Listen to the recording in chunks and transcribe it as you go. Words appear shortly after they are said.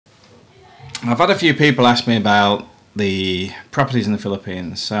I've had a few people ask me about the properties in the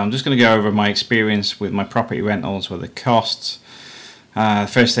Philippines, so I'm just going to go over my experience with my property rentals, with the costs. The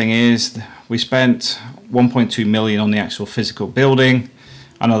first thing is we spent 1.2 million on the actual physical building,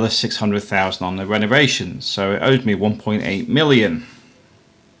 another 600,000 on the renovations, so it owes me 1.8 million.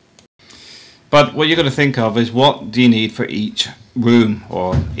 But what you're going to think of is, what do you need for each room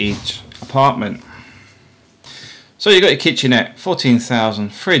or each apartment? So you've got your kitchenette,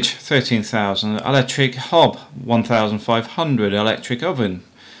 14,000, fridge, 13,000, electric hob, 1,500, electric oven,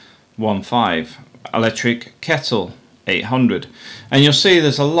 1.5, electric kettle, 800. And you'll see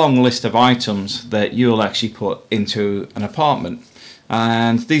there's a long list of items that you'll actually put into an apartment.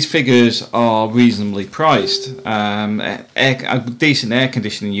 And these figures are reasonably priced. A decent air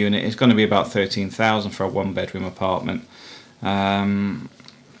conditioning unit is going to be about 13,000 for a one-bedroom apartment.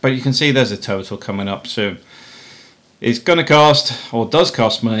 But you can see there's a total coming up soon. It's going to cost, or does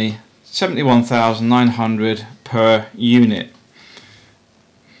cost me, 71,900 per unit.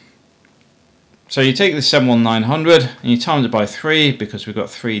 So you take the 71,900 and you times it by 3, because we've got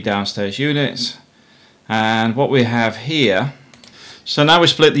 3 downstairs units. And what we have here, so now we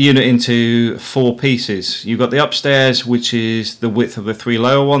split the unit into 4 pieces. You've got the upstairs, which is the width of the 3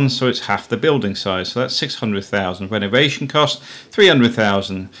 lower ones, so it's half the building size. So that's 600,000. Renovation cost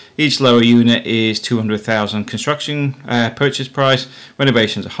 300,000. Each lower unit is 200,000 construction purchase price.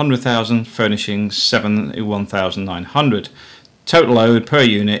 Renovations 100,000. Furnishings 71,900. Total load per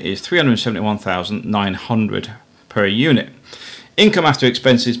unit is 371,900 per unit. Income after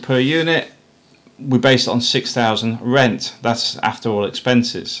expenses per unit, we base it on 6,000 rent. That's after all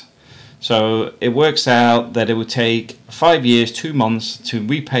expenses. So it works out that it would take 5 years, 2 months to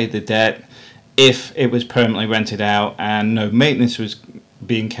repay the debt if it was permanently rented out and no maintenance was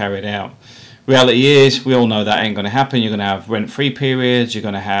being carried out. Reality is, we all know that ain't going to happen. You're going to have rent-free periods, you're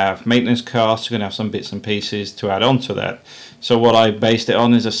going to have maintenance costs, you're going to have some bits and pieces to add on to that. So what I based it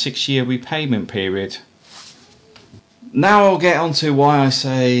on is a 6-year repayment period. Now I'll get on to why I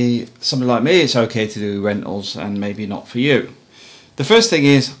say somebody like me it's okay to do rentals and maybe not for you. The first thing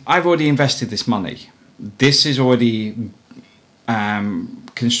is, I've already invested this money. This is already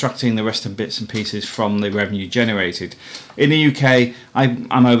constructing the rest of bits and pieces from the revenue generated. In the UK,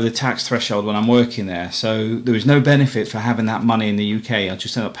 I'm over the tax threshold when I'm working there, so there is no benefit for having that money in the UK. I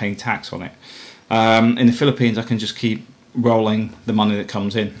just end up paying tax on it. In the Philippines, I can just keep rolling the money that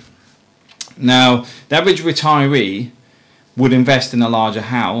comes in. Now, the average retiree would invest in a larger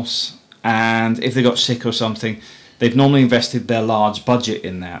house, and if they got sick or something, they've normally invested their large budget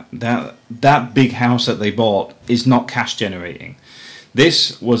in that. That big house that they bought is not cash generating.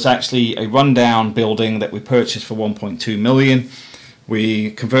 This was actually a rundown building that we purchased for 1.2 million.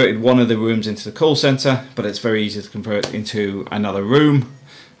 We converted one of the rooms into the call centre, but it's very easy to convert into another room.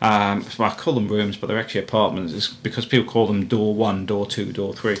 Well, I call them rooms, but they're actually apartments. It's because people call them door 1, door 2,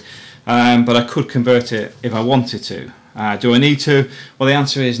 door 3. But I could convert it if I wanted to. Do I need to? Well, the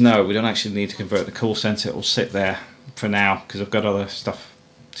answer is no. We don't actually need to convert the call centre. It will sit there for now because I've got other stuff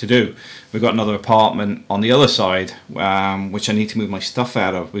to do. We've got another apartment on the other side, which I need to move my stuff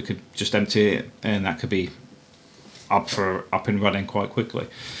out of. We could just empty it, and that could be up and running quite quickly.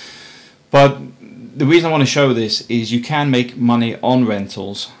 But the reason I want to show this is you can make money on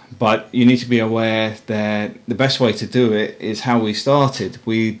rentals, but you need to be aware that the best way to do it is how we started.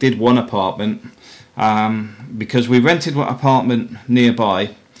 We did one apartment because we rented one apartment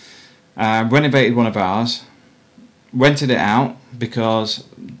nearby, renovated one of ours, rented it out because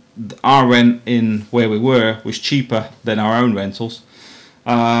our rent in where we were was cheaper than our own rentals.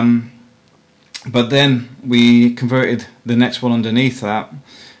 But then we converted the next one underneath that,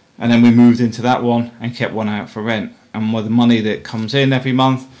 and then we moved into that one and kept one out for rent. And with the money that comes in every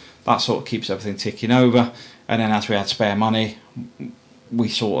month, that sort of keeps everything ticking over. And then as we had spare money, we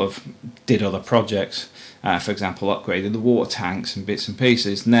sort of did other projects. For example, upgraded the water tanks and bits and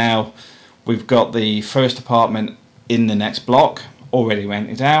pieces. Now we've got the first apartment in the next block already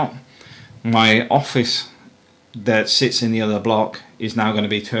rented out. My office that sits in the other block is now going to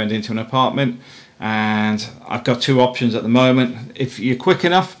be turned into an apartment, and I've got 2 options at the moment. If you're quick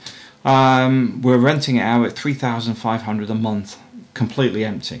enough, we're renting it out at 3,500 a month, completely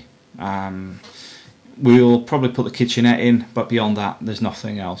empty. We'll probably put the kitchenette in, but beyond that there's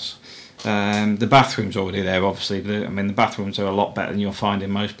nothing else. The bathroom's already there, obviously. I mean, the bathrooms are a lot better than you'll find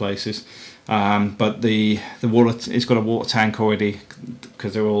in most places. But the water, it's got a water tank already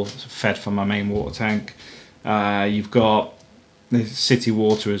because they're all fed from my main water tank. You've got the city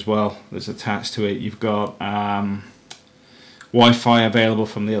water as well that's attached to it. You've got Wi-Fi available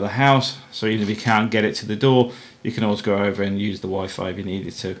from the other house, so even if you can't get it to the door, you can always go over and use the Wi-Fi if you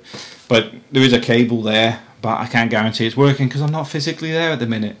needed to. But there is a cable there, but I can't guarantee it's working because I'm not physically there at the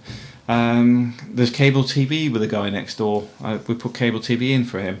minute. There's cable TV with a guy next door. We put cable TV in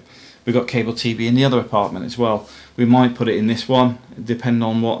for him. We've got cable TV in the other apartment as well. We might put it in this one, depending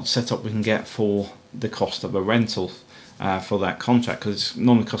on what setup we can get for the cost of a rental for that contract, because it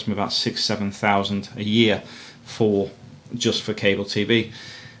normally costs me about 6,000–7,000 a year just for cable TV.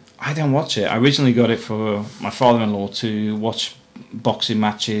 I don't watch it. I originally got it for my father-in-law to watch boxing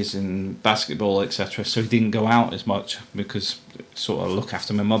matches and basketball, etc., so he didn't go out as much, because sort of look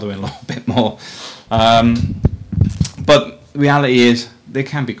after my mother-in-law a bit more. But the reality is they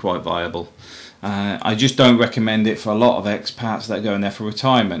can be quite viable. I just don't recommend it for a lot of expats that are going there for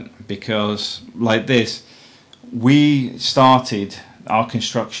retirement, because like this, we started our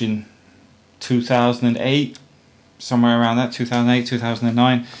construction 2008, somewhere around that, 2008,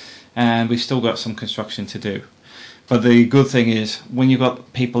 2009, and we've still got some construction to do. But the good thing is, when you've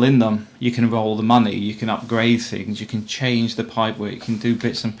got people in them, you can roll the money, you can upgrade things, you can change the pipework, you can do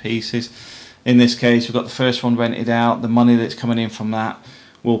bits and pieces. In this case, we've got the first one rented out. The money that's coming in from that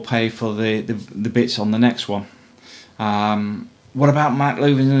will pay for the bits on the next one. What about Matt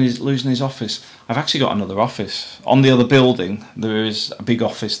losing his office? I've actually got another office. On the other building, there is a big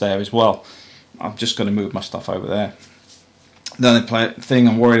office there as well. I'm just going to move my stuff over there. The only thing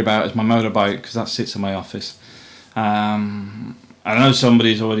I'm worried about is my motorbike, because that sits in my office. I know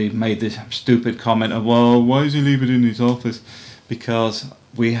somebody's already made this stupid comment of, well, why does he leave it in his office? Because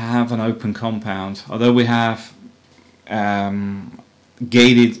we have an open compound. Although we have a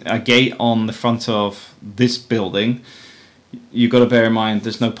gate on the front of this building, you've got to bear in mind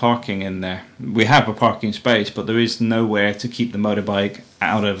there's no parking in there. We have a parking space, but there is nowhere to keep the motorbike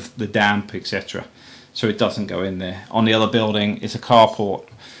out of the damp, etc. So it doesn't go in there. On the other building is a carport,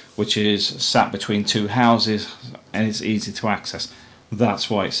 which is sat between two houses, and it's easy to access. That's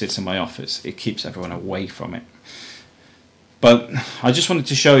why it sits in my office. It keeps everyone away from it. But I just wanted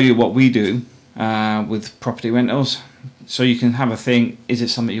to show you what we do with property rentals, so you can have a think, is it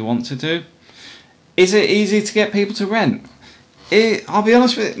something you want to do? Is it easy to get people to rent? I'll be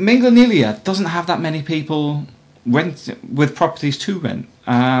honest with you, Minglanilla doesn't have that many people with properties to rent.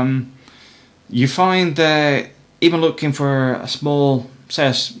 You find that even looking for a small,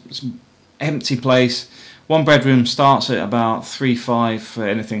 say, empty place, 1 bedroom starts at about 3,500 for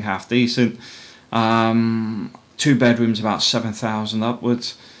anything half decent. 2 bedrooms about 7,000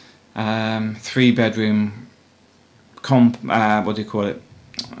 upwards. 3 bedroom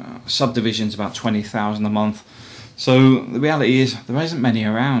subdivisions about 20,000 a month. So the reality is there isn't many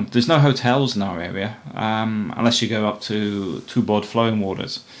around. There's no hotels in our area, unless you go up to Two Board Flowing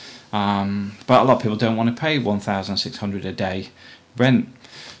Waters. But a lot of people don't want to pay 1,600 a day rent.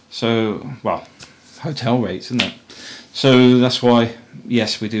 So, well, hotel rates, isn't it? So that's why,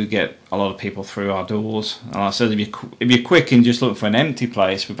 yes, we do get a lot of people through our doors. And like I said, if you're quick and just looking for an empty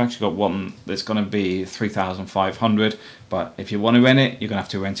place, we've actually got one that's going to be 3,500. But if you want to rent it, you're going to have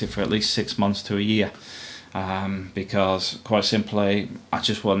to rent it for at least 6 months to a year. Because quite simply, I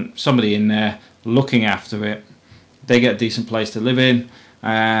just want somebody in there looking after it. They get a decent place to live in,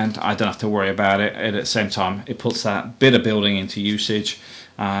 and I don't have to worry about it. And at the same time, it puts that bit of building into usage,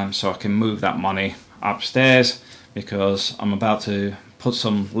 so I can move that money upstairs, because I'm about to put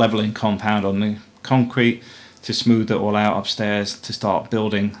some leveling compound on the concrete to smooth it all out upstairs, to start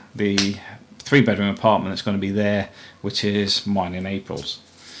building the 3 bedroom apartment that's going to be there, which is mine in April's.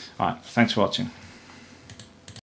 Alright, thanks for watching.